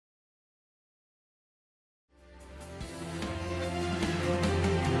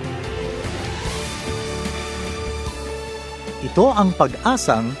Ito ang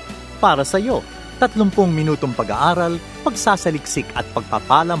Pag-asang para sa iyo. 30 minutong pag-aaral, pagsasaliksik at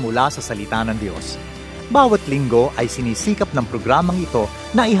pagpapala mula sa salita ng Diyos. Bawat linggo ay sinisikap ng programang ito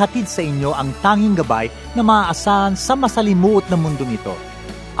na ihatid sa inyo ang tanging gabay na maaasahan sa masalimuot na mundong ito,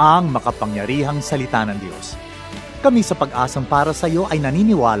 ang makapangyarihang salita ng Diyos. Kami sa Pag-asang para sa iyo ay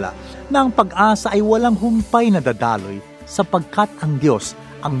naniniwala na ang pag-asa ay walang humpay na dadaloy sapagkat ang Diyos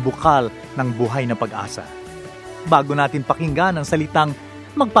ang bukal ng buhay na pag-asa. Bago natin pakinggan ang salitang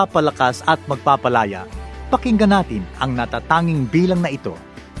magpapalakas at magpapalaya, pakinggan natin ang natatanging bilang na ito.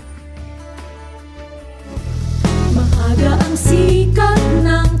 Maaga ang sikat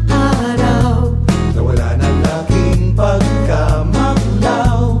ng araw, nawala ng aking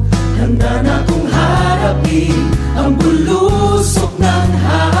pagkamanglaw. Handa na kong harapin ang bulusok ng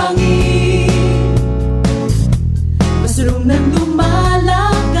hangin. Masarong nang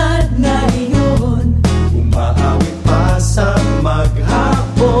lumalakad ngayon, Umaawit pa sa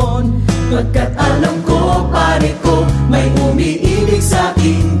maghapon, pagkat alam ko, pare ko, may umiibig sa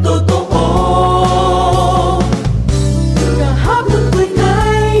aking totoo. Kahapon ko'y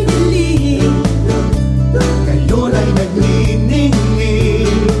kay dilim, ngayon ay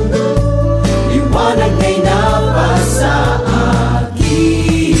nagniningning. liwanag ay napasa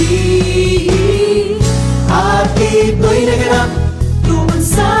akin. At ito'y naganap, Tuon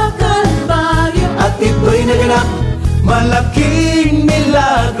sa Kalbaryo, at ito'y naganap, malaking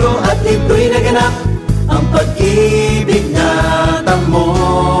milagro. At ito'y naganap, ang pag-ibig na tamo.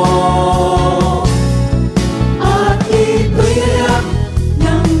 at ito'y naganap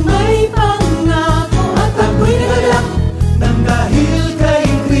nang may pangako. At ako'y naganap, Nang dahil kay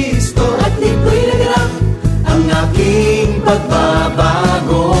Kristo, at ito'y naganap, ang aking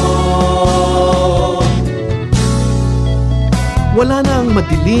pagbabago. Wala na ang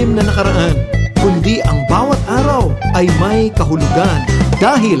madilim na nakaraan, kundi ang bawat araw ay may kahulugan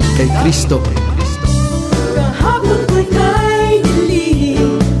dahil kay Kristo. kahapon ko'y kay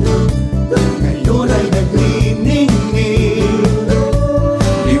dilim, Ngayon ay nagniningning,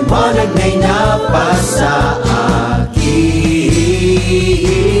 liwanag na'y napasa akin.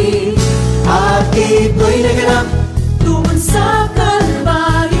 at ito'y naganap, Tuon sa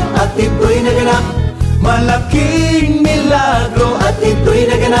Kalbaryo, at ito'y naganap, malaking milagro. At ito'y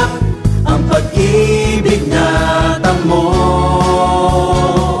naganap, ang pag-ibig na tamo.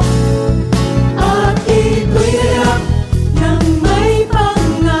 at ito'y naganap nang may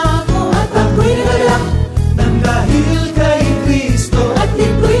pangako. At ako'y naganap, Nang dahil kay Kristo, at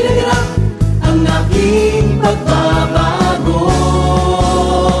ito'y naganap, ang aking pagbabago.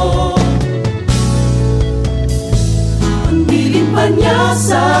 ang bilin pa niya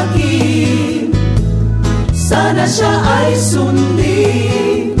sa akin. Sana siya ay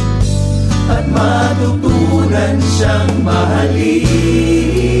sundin, At matutunan siyang mahalin.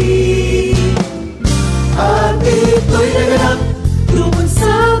 At ito'y naganap, tuon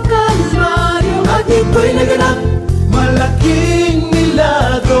sa Kalbaryo. at ito'y naganap, malaking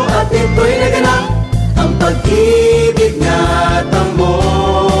milagro. At ito'y naganap, ang pag-ibig na tamo.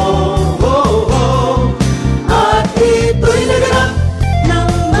 At ito'y naganap,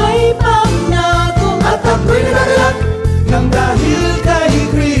 nang may pangako. at ako'y naganap, nang dahil kay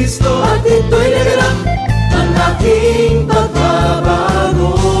Kristo. At ito'y naganap, ang aking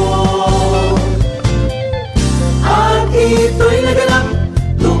pagbabago. At ito'y naganap,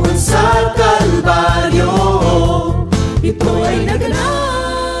 doon sa Kalbaryo. Ito ay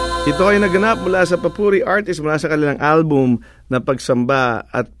naganap. Ito ay naganap mula sa Papuri Artist mula sa kanilang album na Pagsamba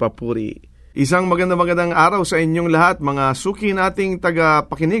at Papuri. Isang magandang araw sa inyong lahat, mga suki nating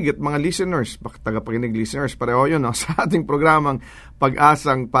tagapakinig at mga listeners, tagapakinig listeners, pareho yun sa ating programang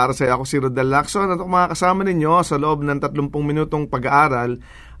Pag-asang para sa ako si Rodel Lacson at ako makakasama ninyo sa loob ng 30 minutong pag-aaral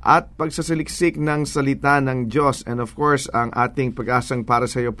at pagsasaliksik ng salita ng Diyos. And of course, ang ating Pag-asang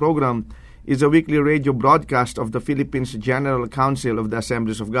para sa iyo program is a weekly radio broadcast of the Philippines General Council of the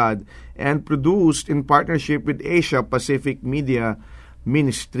Assemblies of God and produced in partnership with Asia Pacific Media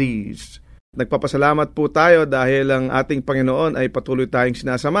Ministries. Nagpapasalamat po tayo dahil ang ating Panginoon ay patuloy tayong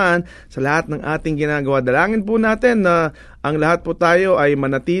sinasamahan sa lahat ng ating ginagawa. Dalangin po natin na ang lahat po tayo ay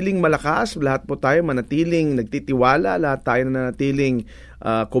manatiling malakas, lahat po tayo manatiling nagtitiwala, lahat tayo nanatiling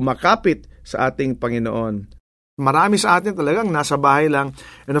kumakapit sa ating Panginoon. Marami sa atin talagang nasa bahay lang.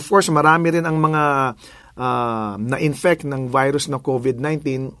 And of course, marami rin ang mga na-infect ng virus na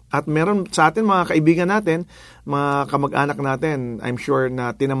COVID-19 at meron sa atin mga kaibigan natin, mga kamag-anak natin, I'm sure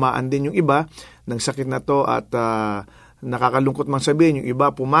na tinamaan din yung iba ng sakit na to at nakakalungkot man sabihin, yung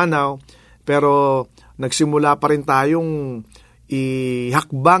iba pumanaw, pero nagsimula pa rin tayong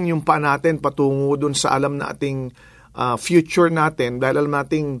ihakbang yung paa natin patungo dun sa alam nating future natin dahil alam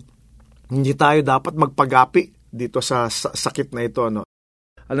nating hindi tayo dapat magpagapi dito sa sakit na ito, no?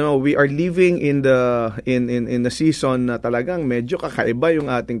 Alam mo, we are living in the season na talagang medyo kakaiba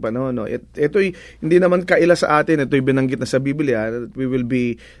yung ating panahon, no? Ito'y hindi naman kaila sa atin, ito'y binanggit na sa Biblia that we will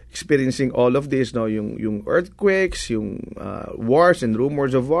be experiencing all of this, no? Yung earthquakes, yung wars and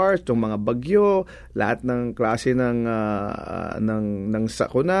rumors of wars, yung mga bagyo, lahat ng klase ng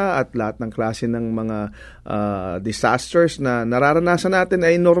sakuna at lahat ng klase ng mga disasters na nararanasan natin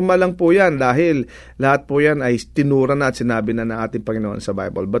ay normal lang po yan dahil lahat po yan ay tinura na at sinabi na ng ating Panginoon sa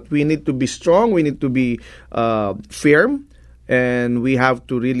Bible. But we need to be strong, we need to be firm, and we have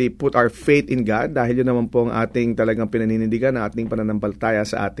to really put our faith in God dahil yun naman po ang ating talagang pinaninindigan, ating pananampalataya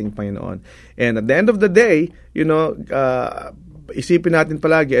sa ating Panginoon. And at the end of the day, isipin natin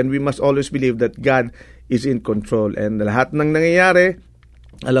palagi, and we must always believe that God is in control. And lahat ng nangyayari,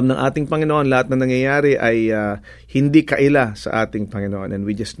 alam ng ating Panginoon, lahat ng nangyayari ay hindi kaila sa ating Panginoon. And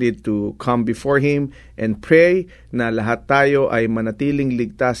we just need to come before Him and pray na lahat tayo ay manatiling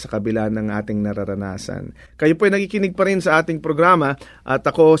ligtas sa kabila ng ating nararanasan. Kayo po ay nakikinig pa rin sa ating programa at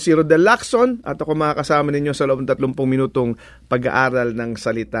ako si Rodel Lacson at ako makakasama ninyo sa loob ng 30 minutong pag-aaral ng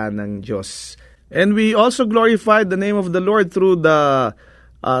salita ng Diyos. And we also glorify the name of the Lord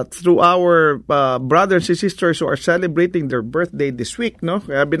through our brothers and sisters who are celebrating their birthday this week, no?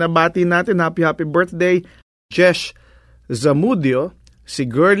 Kaya binabati natin, happy birthday, Jesh Zamudio, si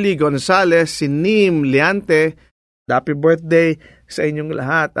Girly Gonzalez, si Nim Liante. Happy birthday sa inyong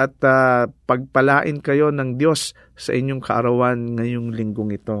lahat at pagpalain kayo ng Diyos sa inyong kaarawan ngayong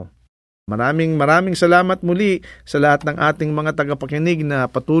linggong ito. Maraming salamat muli sa lahat ng ating mga tagapakinig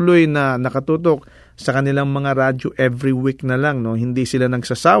na patuloy na nakatutok sa kanilang mga radyo every week na lang, no? Hindi sila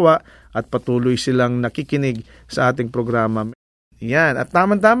nagsasawa at patuloy silang nakikinig sa ating programa. Yan, at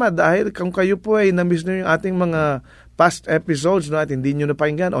tama-tama dahil kung kayo po ay na-miss nyo yung ating mga past episodes, no, at hindi nyo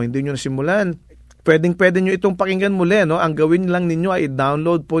napakinggan o hindi nyo nasimulan, pwede nyo itong pakinggan muli, no? Ang gawin lang ninyo ay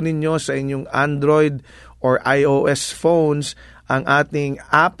download po ninyo sa inyong Android or iOS phones ang ating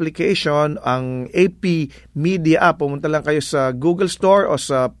application, ang AP Media app. Pumunta lang kayo sa Google Store o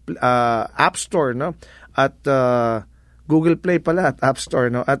sa App Store, no? At Google Play pala at App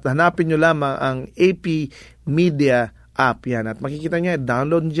Store, no? At hanapin nyo lamang ang AP Media app yan. At makikita nyo,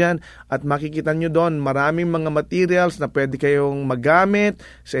 download dyan at makikita nyo doon maraming mga materials na pwede kayong magamit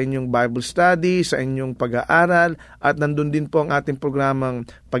sa inyong Bible study, sa inyong pag-aaral, at nandun din po ang ating programang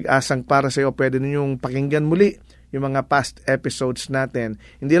Pag-asang para sa iyo. Pwede ninyong pakinggan muli yung mga past episodes natin.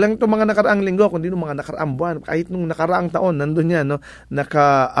 Hindi lang itong mga nakaraang linggo, kundi yung mga nakaraang buwan. Kahit nung nakaraang taon, nandun yan, no?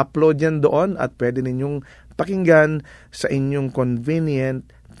 Naka-upload yan doon at pwede ninyong pakinggan sa inyong convenient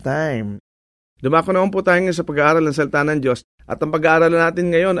time. Dumako naman po tayo sa pag-aaral ng salita ng Diyos. At ang pag-aaral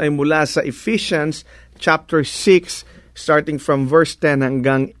natin ngayon ay mula sa Ephesians chapter 6, starting from verse 10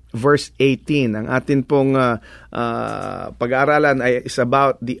 hanggang verse 18. Ang atin pong pag-aaralan ay is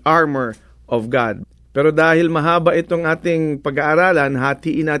about the armor of God. Pero dahil mahaba itong ating pag-aaralan,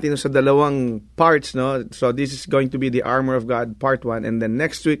 hatiin natin sa dalawang parts, no? So this is going to be the armor of God, part 1, and then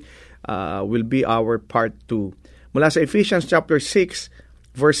next week will be our part 2. Mula sa Ephesians chapter 6,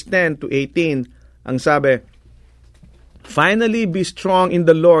 verse 10 to 18, ang sabi, "Finally be strong in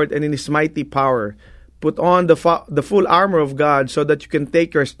the Lord and in His mighty power. Put on the full armor of God so that you can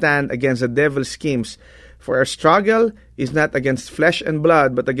take your stand against the devil's schemes. For our struggle is not against flesh and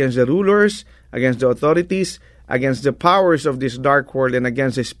blood, but against the rulers, against the authorities, against the powers of this dark world, and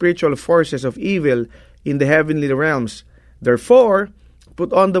against the spiritual forces of evil in the heavenly realms. Therefore,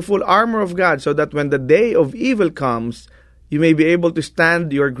 put on the full armor of God, so that when the day of evil comes, you may be able to stand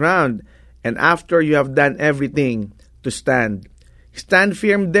your ground, and after you have done everything, to stand. Stand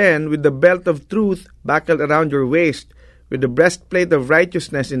firm then, with the belt of truth buckled around your waist, with the breastplate of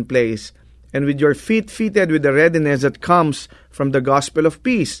righteousness in place, and with your feet fitted with the readiness that comes from the gospel of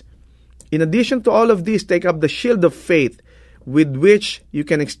peace. In addition to all of this, take up the shield of faith, with which you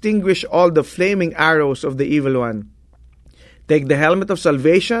can extinguish all the flaming arrows of the evil one. Take the helmet of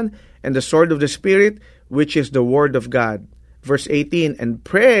salvation and the sword of the Spirit, which is the word of God." Verse 18, "And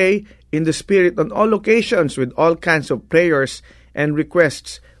pray in the Spirit on all occasions with all kinds of prayers and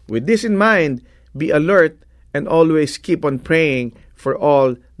requests. With this in mind, be alert and always keep on praying for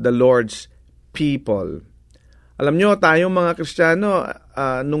all the Lord's people." Alam nyo, tayong mga Kristiyano,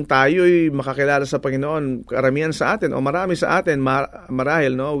 nung tayo'y makakilala sa Panginoon, karamihan sa atin, o marami sa atin,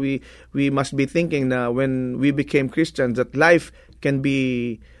 marahil, no, we must be thinking na when we became Christians, that life can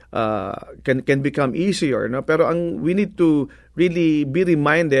be, can become easier, no? Pero we need to really be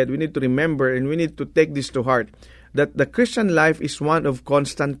reminded, we need to remember, and we need to take this to heart, that the Christian life is one of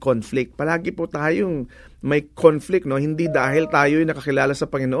constant conflict. Palagi po tayong may conflict, no? Hindi dahil tayo'y nakakilala sa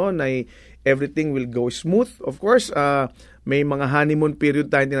Panginoon ay everything will go smooth. Of course, may mga honeymoon period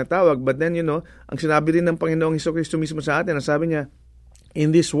tayong tinatawag, but then, ang sinabi rin ng Panginoong Jesucristo mismo sa atin, ang sabi niya,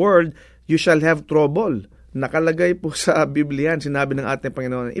 in this world, you shall have trouble. Nakalagay po sa Biblia, sinabi ng ating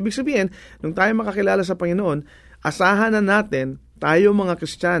Panginoon. Ibig sabihin, nung tayo makakilala sa Panginoon, asahan na natin, tayo mga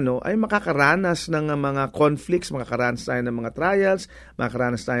Kristiyano ay makakaranas ng mga conflicts, makakaranas tayo ng mga trials,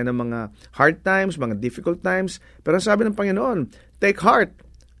 makakaranas tayo ng mga hard times, mga difficult times. Pero sabi ng Panginoon, take heart.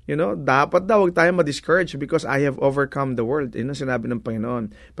 Dapat daw huwag tayo ma-discourage because I have overcome the world. Yun ang sinabi ng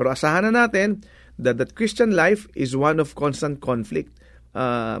Panginoon. Pero asahan na natin that Christian life is one of constant conflict.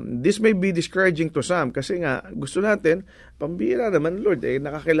 This may be discouraging to some kasi nga gusto natin, pambira naman Lord,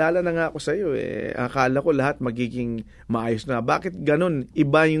 nakakilala na nga ako sa iyo, akala ko lahat magiging maayos na. Bakit ganun?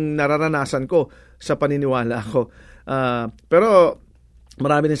 Iba yung nararanasan ko sa paniniwala ko. Pero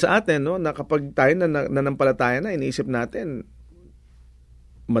marami din sa atin, na kapag tayo nanampalataya na, iniisip natin,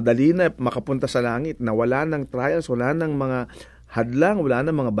 madali na makapunta sa langit, na wala ng trials, wala ng mga hadlang, wala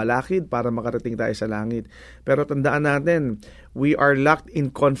na mga balakid para makarating tayo sa langit. Pero tandaan natin, we are locked in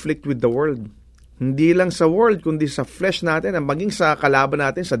conflict with the world. Hindi lang sa world, kundi sa flesh natin, maging sa kalaban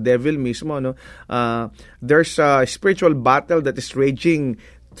natin, sa devil mismo. There's a spiritual battle that is raging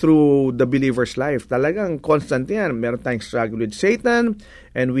through the believer's life. Talagang constant yan. Meron tayong struggle with Satan,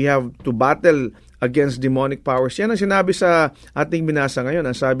 and we have to battle against demonic powers. Yan ang sinabi sa ating binasa ngayon.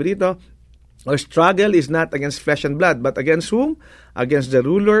 Ang sabi dito, our struggle is not against flesh and blood, but against whom? Against the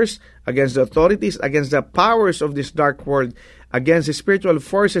rulers, against the authorities, against the powers of this dark world, against the spiritual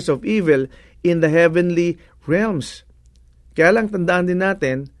forces of evil in the heavenly realms. Kaya lang tandaan din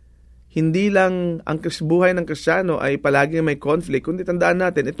natin, hindi lang ang buhay ng Kristiyano ay palaging may conflict, kundi tandaan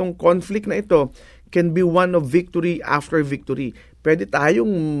natin, itong conflict na ito can be one of victory after victory. Pwede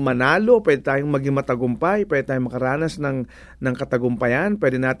tayong manalo, pwede tayong maging matagumpay, pwede tayong makaranas ng katagumpayan,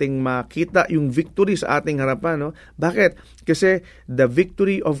 pwede nating makita yung victory sa ating harapan. No? Bakit? Kasi the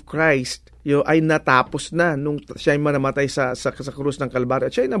victory of Christ ay natapos na nung siya ay manamatay sa krus ng Kalbaryo.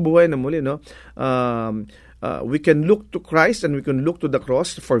 At siya ay nabuhay na muli. No? We can look to Christ and we can look to the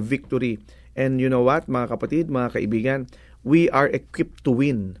cross for victory. And you know what, mga kapatid, mga kaibigan, we are equipped to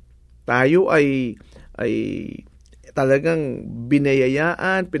win. Tayo ay talagang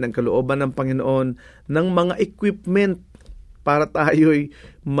binayayaan, pinagkalooban ng Panginoon ng mga equipment para tayo'y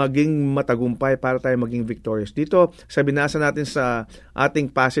maging matagumpay, para tayo maging victorious. Dito, sa binasa natin sa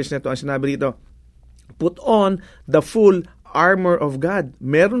ating passage na ito, ang sinabi dito, put on the full armor of God.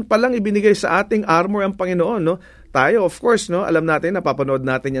 Meron palang ibinigay sa ating armor ang Panginoon, no? Tayo, of course, no, alam natin, napapanood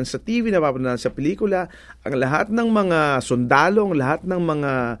natin yan sa TV, napapanood natin sa pelikula, ang lahat ng mga sundalo, lahat ng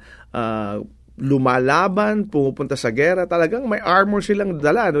mga lumalaban, pumupunta sa gera, talagang may armor silang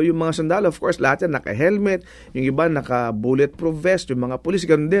dala, no? Yung mga sundalo, of course, lahat yan naka-helmet, yung iba naka-bulletproof vest, yung mga pulis,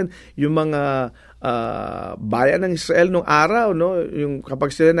 ganun din, yung mga bayan ng Israel nung araw, no? Yung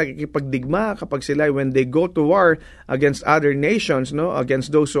kapag sila nakikipagdigma, kapag sila, when they go to war against other nations, no? Against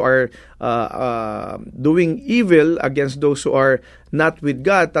those who are doing evil, against those who are not with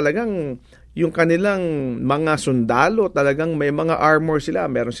God, talagang yung kanilang mga sundalo, talagang may mga armor sila,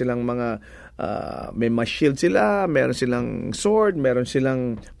 meron silang mga may shield sila, meron silang sword, meron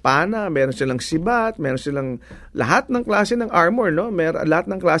silang pana, meron silang sibat, meron silang lahat ng klase ng armor, no? Lahat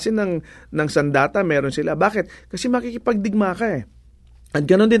ng klase ng sandata meron sila. Bakit? Kasi makikipagdigma ka eh. At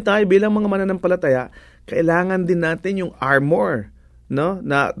ganoon din tayo bilang mga mananampalataya, kailangan din natin yung armor, no?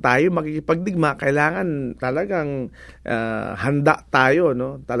 Na tayo makikipagdigma, kailangan talagang handa tayo,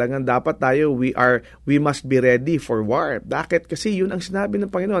 no? Talagang dapat tayo, we must be ready for war. Bakit? Kasi yun ang sinabi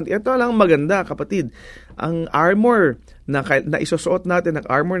ng Panginoon. Ito lang maganda, kapatid. Ang armor na isusuot natin, ang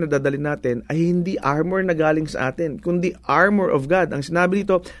armor na dadalhin natin, ay hindi armor na galing sa atin, kundi armor of God. Ang sinabi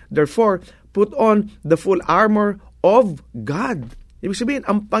dito, therefore, put on the full armor of God. Ibig sabihin,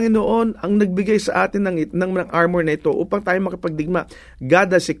 ang Panginoon ang nagbigay sa atin ng armor na ito upang tayo makapagdigma.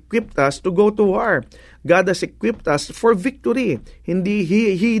 God has equipped us to go to war. God has equipped us for victory.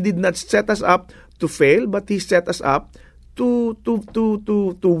 He did not set us up to fail, but He set us up to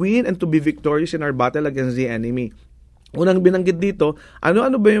win and to be victorious in our battle against the enemy. Unang binanggit dito, ano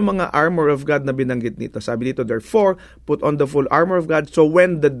ba yung mga armor of God na binanggit dito? Sabi dito, therefore, put on the full armor of God, so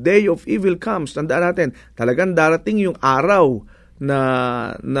when the day of evil comes, tandaan natin, talagang darating yung araw na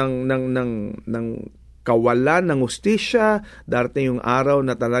ng kawalan ng hustisya, darating yung araw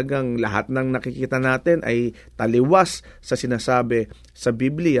na talagang lahat ng nakikita natin ay taliwas sa sinasabi sa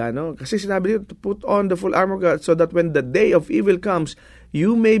Biblia, no? Kasi sinabi dito, to put on the full armor of God so that when the day of evil comes,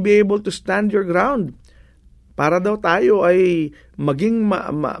 you may be able to stand your ground. para daw tayo ay maging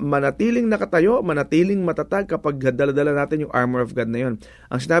manatiling nakatayo, manatiling matatag kapag dala-dala natin yung armor of God na yun.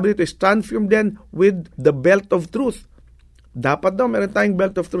 Ang sinabi dito is, stand firm then with the belt of truth. Dapat daw meron tayong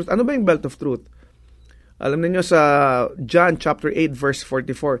belt of truth. Ano ba yung belt of truth? Alam niyo sa John chapter 8 verse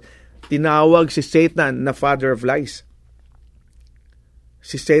 44, tinawag si Satan na father of lies.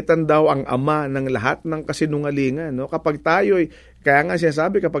 Si Satan daw ang ama ng lahat ng kasinungalingan. No? Kapag tayo, kaya nga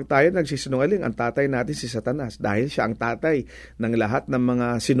sinasabi, kapag tayo nagsisinungaling, ang tatay natin si Satanas. Dahil siya ang tatay ng lahat ng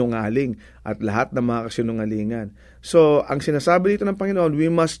mga sinungaling at lahat ng mga kasinungalingan. So, ang sinasabi dito ng Panginoon, we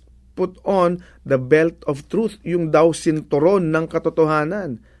must put on the belt of truth, yung daw sinturon ng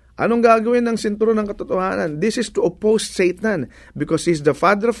katotohanan. Anong gagawin ng sinturon ng katotohanan? This is to oppose Satan because he's the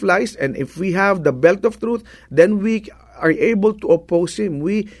father of lies, and if we have the belt of truth, then we are able to oppose him.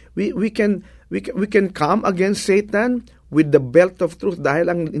 We can come against Satan with the belt of truth dahil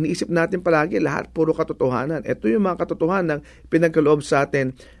ang iniisip natin palagi lahat puro katotohanan. Ito yung mga katotohanan pinagkaloob sa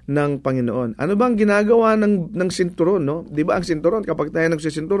atin ng Panginoon. Ano bang ginagawa ng sinturon, no? 'Di ba ang sinturon, kapag tayo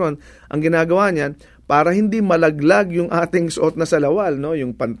nagsisinturon, ang ginagawa niyan para hindi malaglag yung ating suot na salawal, no?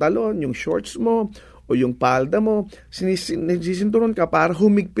 Yung pantalon, yung shorts mo, o yung palda mo, nagsisinturon ka para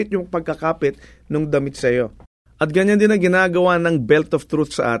humigpit yung pagkakapit ng damit sa iyo. At ganyan din ang ginagawa ng belt of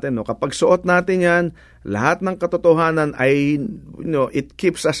truth sa atin. No? Kapag suot natin yan, lahat ng katotohanan ay, it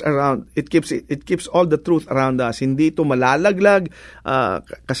keeps us around. It keeps all the truth around us. Hindi ito malalaglag.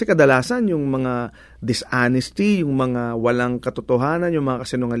 Kasi kadalasan yung mga dishonesty, yung mga walang katotohanan, yung mga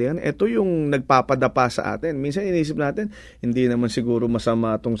kasinungalingan, ito yung nagpapadapa sa atin. Minsan iniisip natin, hindi naman siguro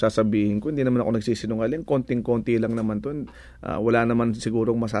masama itong sasabihin ko. Hindi naman ako nagsisinungaling. Konting-konti lang naman ito. Wala naman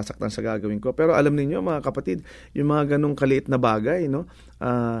sigurong masasaktan sa gagawin ko. Pero alam niyo mga kapatid, yung mga ganong kaliit na bagay, no?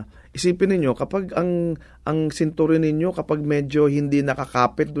 Isipin niyo kapag ang sinturon ninyo, kapag medyo hindi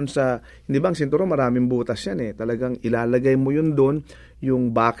nakakapit dun sa, hindi ba ang sinturon maraming butas yan eh. Talagang ilalagay mo yun dun,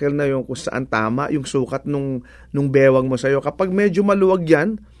 yung buckle na yung kung saan tama, yung sukat nung bewang mo sa'yo. Kapag medyo maluwag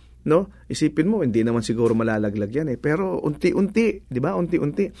yan, no? Isipin mo, hindi naman siguro malalaglag yan eh. Pero unti-unti, di ba?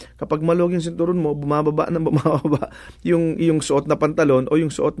 Unti-unti. Kapag maluwag yung sinturon mo, bumababa yung suot na pantalon o yung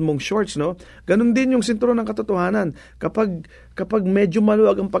suot mong shorts, no? Ganon din yung sinturon ng katotohanan. Kapag medyo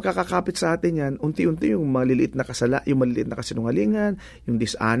maluwag ang pagkakakapit sa atin yan, unti-unti yung maliliit na yung maliliit na kasinungalingan, yung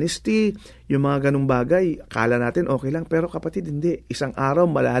dishonesty, yung mga ganong bagay, akala natin okay lang. Pero kapatid, hindi. Isang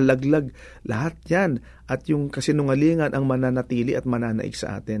araw malalaglag lahat yan. At yung kasinungalingan ang mananatili at mananaig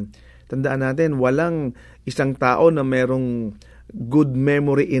sa atin. Tandaan natin, walang isang tao na merong good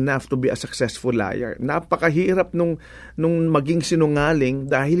memory enough to be a successful liar. Napakahirap nung maging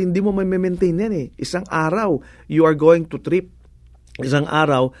sinungaling dahil hindi mo may maintain yan eh. Isang araw, you are going to trip. Isang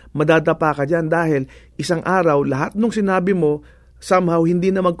araw, madadapa ka dyan dahil isang araw, lahat nung sinabi mo, somehow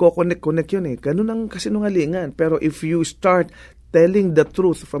hindi na magko-connect yun eh. Ganun ang kasinungalingan. Pero if you start telling the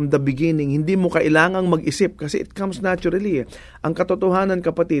truth from the beginning, hindi mo kailangang mag-isip kasi it comes naturally. Ang katotohanan,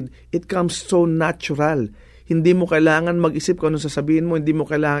 kapatid, it comes so natural. Hindi mo kailangan mag-isip kung anong sasabihin mo, hindi mo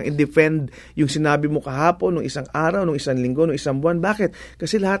kailangan i-defend yung sinabi mo kahapon, nung isang araw, nung isang linggo, nung isang buwan. Bakit?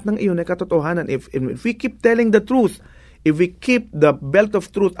 Kasi lahat ng iyon ay katotohanan. If we keep telling the truth, if we keep the belt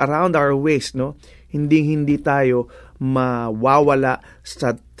of truth around our waist, no, hindi tayo mawawala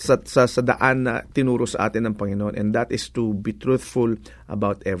sa daan na tinuro sa atin ng Panginoon, and that is to be truthful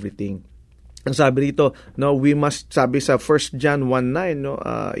about everything. Ang sabi rito, no, we must, sabi sa 1 John 1:9, no,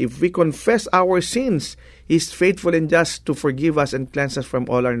 if we confess our sins, He's faithful and just to forgive us and cleanse us from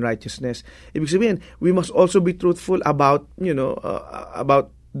all unrighteousness. Ibig sabihin, we must also be truthful about,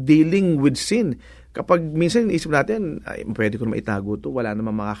 about dealing with sin. Kapag minsan isip natin, ay, pwede ko na maitago to, wala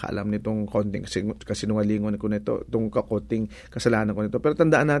namang makakaalam nitong konting kasinungalingon ko nito, itong kakunting kasalanan ko nito. Pero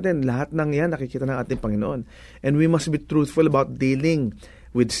tandaan natin, lahat ng yan nakikita ng ating Panginoon. And we must be truthful about dealing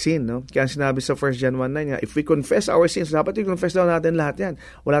with sin. No? Kaya sinabi sa 1 John 1:9, if we confess our sins, dapat i-confess daw natin lahat yan.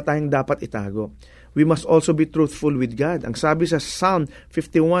 Wala tayong dapat itago. We must also be truthful with God. Ang sabi sa Psalm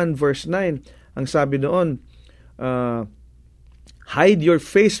 51 verse 9, ang sabi doon, hide your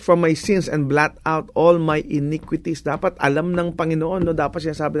face from my sins and blot out all my iniquities. Dapat alam ng Panginoon, no? Dapat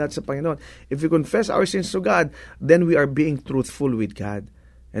sinasabi natin sa Panginoon. If we confess our sins to God, then we are being truthful with God.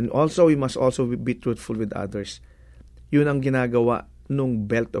 And also, we must also be truthful with others. Yun ang ginagawa nung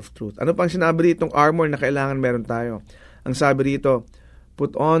belt of truth. Ano pang sinabi dito, armor na kailangan meron tayo? Ang sabi dito,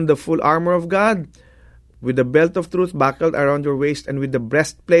 put on the full armor of God with the belt of truth buckled around your waist and with the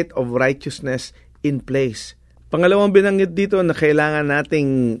breastplate of righteousness in place. Pangalawang binanggit dito na kailangan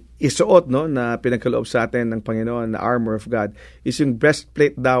nating isuot, no, na pinagkaloob sa atin ng Panginoon na armor of God is yung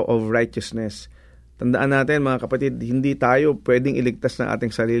breastplate daw of righteousness. Tandaan natin mga kapatid, hindi tayo pwedeng iligtas ng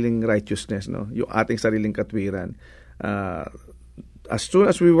ating sariling righteousness, no? Yung ating sariling katwiran. As soon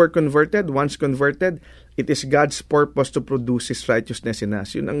as we were converted, once converted, it is God's purpose to produce His righteousness in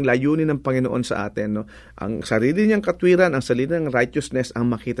us. Yun ang layunin ng Panginoon sa atin. No? Ang sarili niyang katwiran, ang sarili niyang righteousness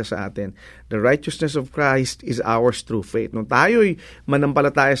ang makita sa atin. The righteousness of Christ is ours through faith. Nung tayo'y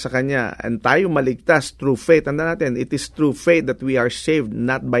manampalataya sa Kanya and tayo maligtas through faith, tandaan natin, it is through faith that we are saved,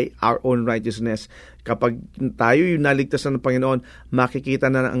 not by our own righteousness. Kapag tayo yung naligtas ng Panginoon, makikita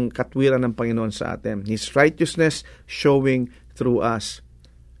na ang katwiran ng Panginoon sa atin. His righteousness showing through us.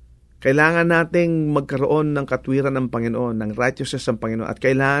 Kailangan nating magkaroon ng katwiran ng Panginoon, ng righteousness ng Panginoon, at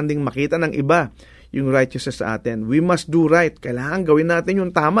kailangan ding makita ng iba yung righteousness sa atin. We must do right. Kailangan gawin natin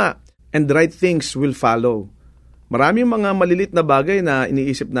yung tama, and the right things will follow. Maraming mga malilit na bagay na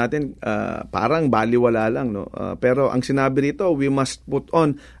iniisip natin parang baliwala lang, no? Pero ang sinabi rito, we must put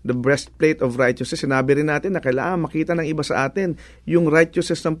on the breastplate of righteousness. Sinabi rin natin na kailangan makita ng iba sa atin yung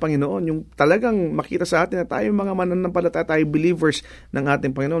righteousness ng Panginoon, yung talagang makita sa atin na tayo mga mananampalataya, tayo believers ng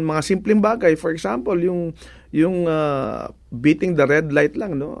ating Panginoon. Mga simpleng bagay, for example, yung beating the red light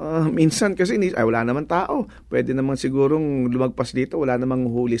lang, no? Minsan kasi wala naman tao. Pwede naman sigurong lumagpas dito, wala namang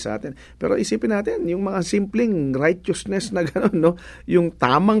huli sa atin. Pero isipin natin, yung mga simpleng righteousness na gano'n, no? Yung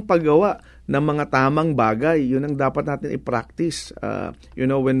tamang paggawa ng mga tamang bagay, yun ang dapat natin i-practice.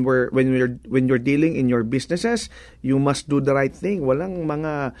 When you're dealing in your businesses, you must do the right thing. Walang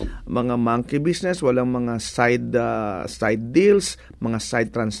mga monkey business, walang mga side deals, mga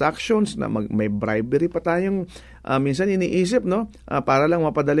side transactions na may bribery pa tayong minsan iniisip, no? Para lang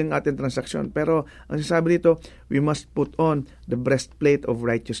mapadaling ating transaksyon. Pero ang sasabi dito, we must put on the breastplate of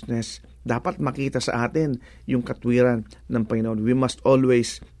righteousness. Dapat makita sa atin yung katwiran ng Panginoon. We must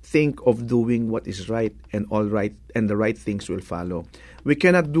always think of doing what is right, and the right things will follow. We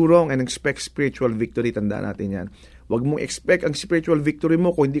cannot do wrong and expect spiritual victory. Tandaan natin yan. Huwag mong expect ang spiritual victory mo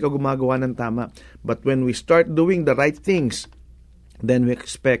kung hindi ka gumagawa ng tama. But when we start doing the right things, then we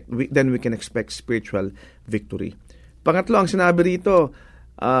can expect spiritual victory. Pangatlo, ang sinabi rito,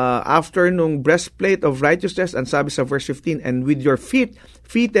 after nung breastplate of righteousness, and sabi sa verse 15, and with your feet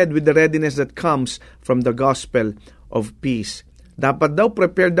fitted with the readiness that comes from the gospel of peace. Dapat daw,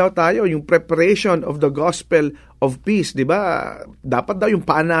 prepared daw tayo, yung preparation of the gospel of peace, di ba? Dapat daw yung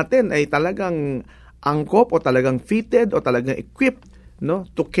paa natin ay talagang angkop o talagang fitted o talagang equipped, no,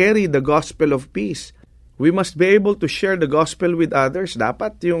 to carry the gospel of peace. We must be able to share the gospel with others.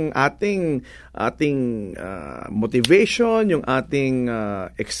 Dapat yung ating motivation, yung ating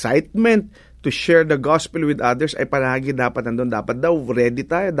excitement to share the gospel with others ay palagi dapat nandun. Dapat daw ready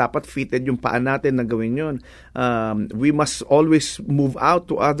tayo. Dapat fitted yung paa natin na gawin yun. We must always move out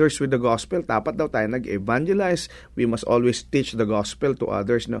to others with the gospel. Dapat daw tayo nag-evangelize. We must always teach the gospel to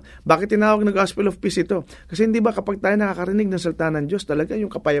others. No? Bakit tinawag na gospel of peace ito? Kasi hindi ba kapag tayo nakakarinig ng salita ng Diyos, talaga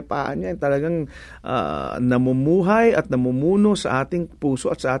yung kapayapaan niya talagang namumuhay at namumuno sa ating puso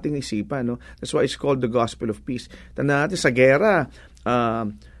at sa ating isipan. No? That's why it's called the gospel of peace. Tandaan natin, sa gera,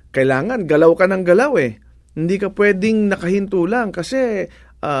 kailangan galaw ka ng galaw eh. Hindi ka pwedeng nakahinto lang kasi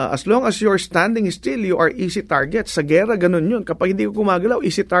as long as you're standing still, you are easy target. Sa gera, ganun yun. Kapag hindi ka gumagalaw,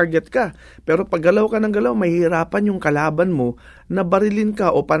 easy target ka. Pero pag galaw ka ng galaw, mahihirapan yung kalaban mo na barilin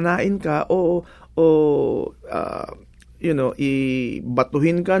ka o panain ka o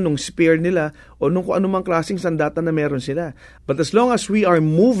ibatuhin ka nung spear nila o nung kung anumang klaseng sandata na meron sila. But as long as we are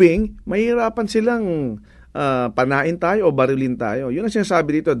moving, mahihirapan silang panain tayo o barilin tayo. Yun ang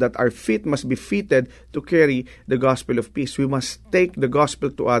sinasabi dito, that our feet must be fitted to carry the gospel of peace. We must take the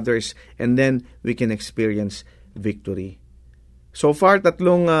gospel to others and then we can experience victory. So far,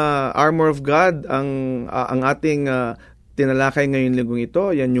 tatlong armor of God ang ating tinalakay ngayon linggong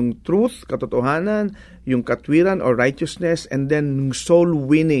ito. Yan yung truth, katotohanan, yung katwiran or righteousness, and then yung soul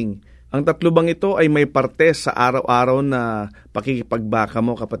winning. Ang tatlo bang ito ay may parte sa araw-araw na pakikipagbaka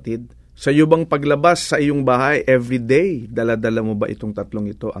mo, kapatid? Sa iyo bang paglabas sa iyong bahay everyday, dala-dala mo ba itong tatlong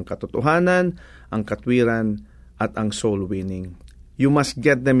ito? Ang katotohanan, ang katwiran, at ang soul winning. You must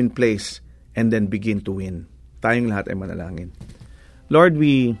get them in place and then begin to win. Tayong lahat ay manalangin. Lord,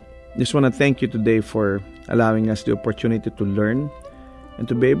 we just want to thank you today for allowing us the opportunity to learn and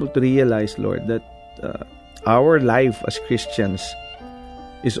to be able to realize, Lord, that our life as Christians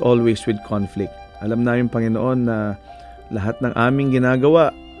is always with conflict. Alam namin, Panginoon, na lahat ng aming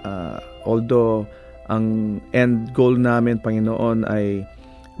ginagawa, although ang end goal namin, Panginoon, ay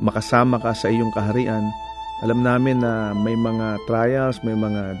makasama ka sa iyong kaharian, alam namin na may mga trials, may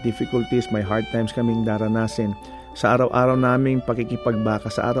mga difficulties, may hard times kaming daranasin sa araw-araw naming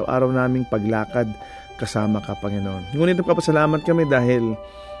pakikipagbaka, sa araw-araw naming paglakad kasama ka, Panginoon. Ngunit nagpapasalamat kami dahil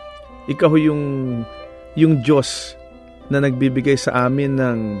Ikaw yung Diyos na nagbibigay sa amin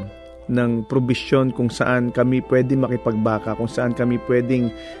ng probisyon kung saan kami pwede makipagbaka, kung saan kami pwedeng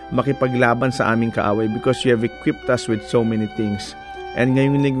makipaglaban sa aming kaaway, because you have equipped us with so many things. And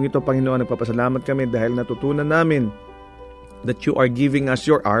ngayong linggong ito, Panginoon, nagpapasalamat kami dahil natutunan namin that you are giving us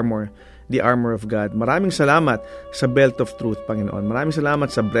your armor, the armor of God. Maraming salamat sa belt of truth, Panginoon. Maraming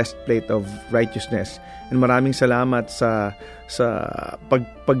salamat sa breastplate of righteousness. And maraming salamat sa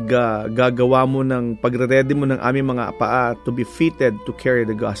paggagawa mo ng pagre-ready mo ng aming mga paa to be fitted to carry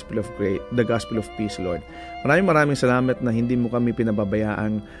the gospel of peace, Lord. Maraming salamat na hindi mo kami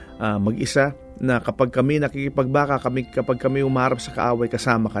pinababayaan mag-isa, na kapag kami nakikipagbaka, kapag kami umarap sa kaaway,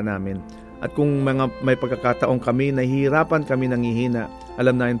 kasama ka namin. At kung may pagkakataong kami nahihirapan, kami nangihina,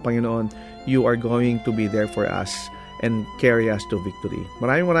 alam namin, Panginoon, you are going to be there for us and carry us to victory.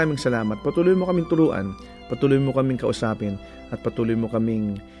 Maraming salamat. Patuloy mo kaming turuan, patuloy mo kaming kausapin, at patuloy mo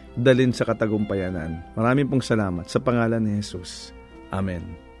kaming dalin sa katagumpayanan. Maraming pong salamat sa pangalan ni Jesus. Amen.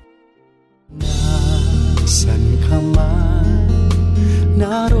 Nasaan ka man,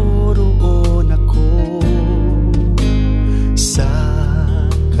 naroroon ako sa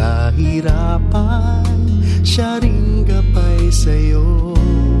kahirapan, siya ring gabay sa'yo.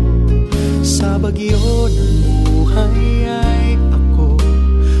 Sa bagyo ng buhay ay ako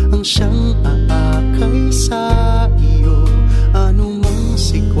ang siyang aakay sa iyo. Anumang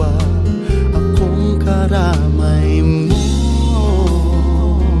sikwa, akong karamay mo.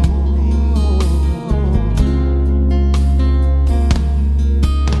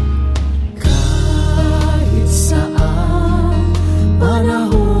 Kahit saan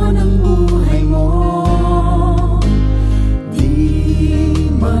panahon ng buhay mo, di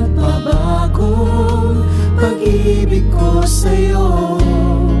magpabagong pag-ibig ko sa'yo.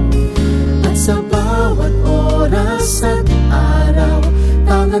 At sa bawat oras at araw,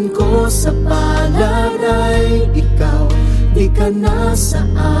 tangan ko sa palad ay ikaw. Di ka na sa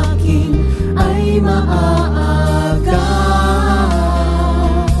akin ay maaagaw.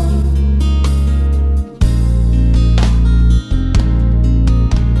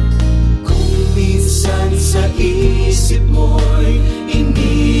 Kung minsan sa isip mo'y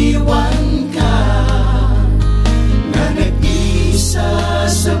iniwan ka, na nag-isa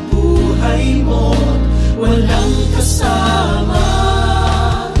sa buhay mo, walang kasama.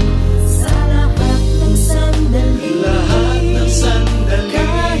 Sa lahat ng sandali,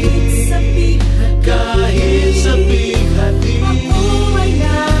 kahit sa bighati, ako ay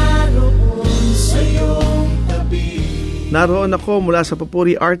naroon sa iyong tabi. Naroon ako mula sa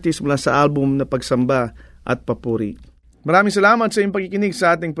Papuri Artist, mula sa album na Pagsamba at Papuri. Maraming salamat sa iyong pagkikinig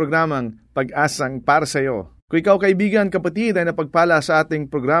sa ating programang Pag-asang para sa iyo. Kung ikaw, kaibigan, kapatid, ay napagpala sa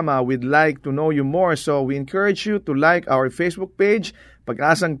ating programa, we'd like to know you more. So we encourage you to like our Facebook page,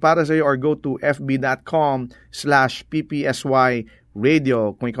 Pag-asang para sa iyo, or go to fb.com/ppsy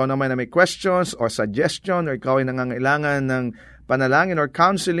radio. Kung ikaw naman na may questions or suggestion, or ikaw ay nangangailangan ng panalangin or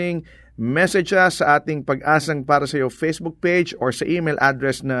counseling, message us sa ating Pag-asang para sa iyo Facebook page or sa email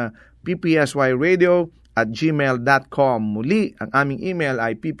address na ppsyradio@gmail.com. Muli, ang aming email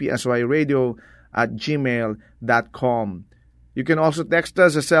ay ppsyradio@gmail.com. You can also text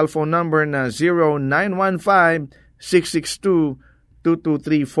us a cellphone number na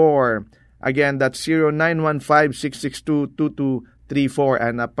 0915-662-2234. Again, that's 0915-662-2234.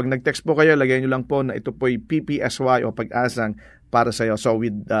 And pag nag-text po kayo, lagyan nyo lang po na ito po'y PPSY o Pag-asang para sa iyo. So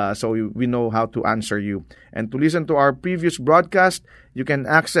we know how to answer you. And to listen to our previous broadcast, you can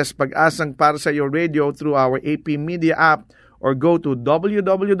access Pag-asang para sa iyo radio through our AP Media app, or go to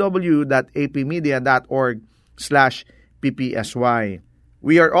www.apmedia.org/ppsy.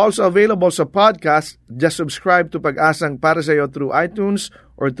 We are also available sa podcast. Just subscribe to Pag-asang para sa iyo through iTunes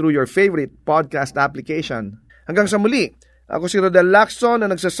or through your favorite podcast application. Hanggang sa muli, ako si Rodel Lacson na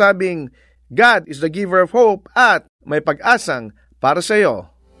nagsasabing, God is the giver of hope at may pag-asang para sa iyo.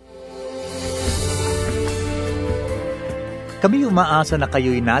 Kami umaasa na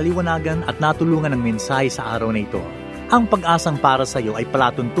kayo'y naliwanagan at natulungan ng mensahe sa araw na ito. Ang Pag-asang para sa iyo ay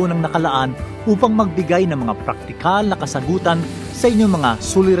palatuntunang nakalaan upang magbigay ng mga praktikal na kasagutan sa inyong mga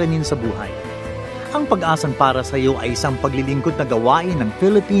suliranin sa buhay. Ang Pag-asang para sa iyo ay isang paglilingkod na gawain ng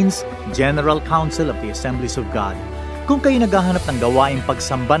Philippines General Council of the Assemblies of God. Kung kayo naghahanap ng gawaing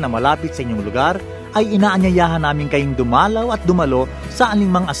pagsamba na malapit sa inyong lugar, ay inaanyayahan namin kayong dumalaw at dumalo sa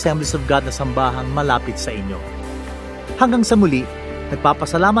anumang Assemblies of God na sambahang malapit sa inyo. Hanggang sa muli,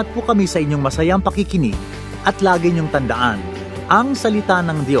 nagpapasalamat po kami sa inyong masayang pakikinig at lagi niyong tandaan, ang salita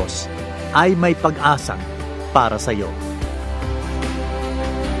ng Diyos ay may pag-asang para sa iyo.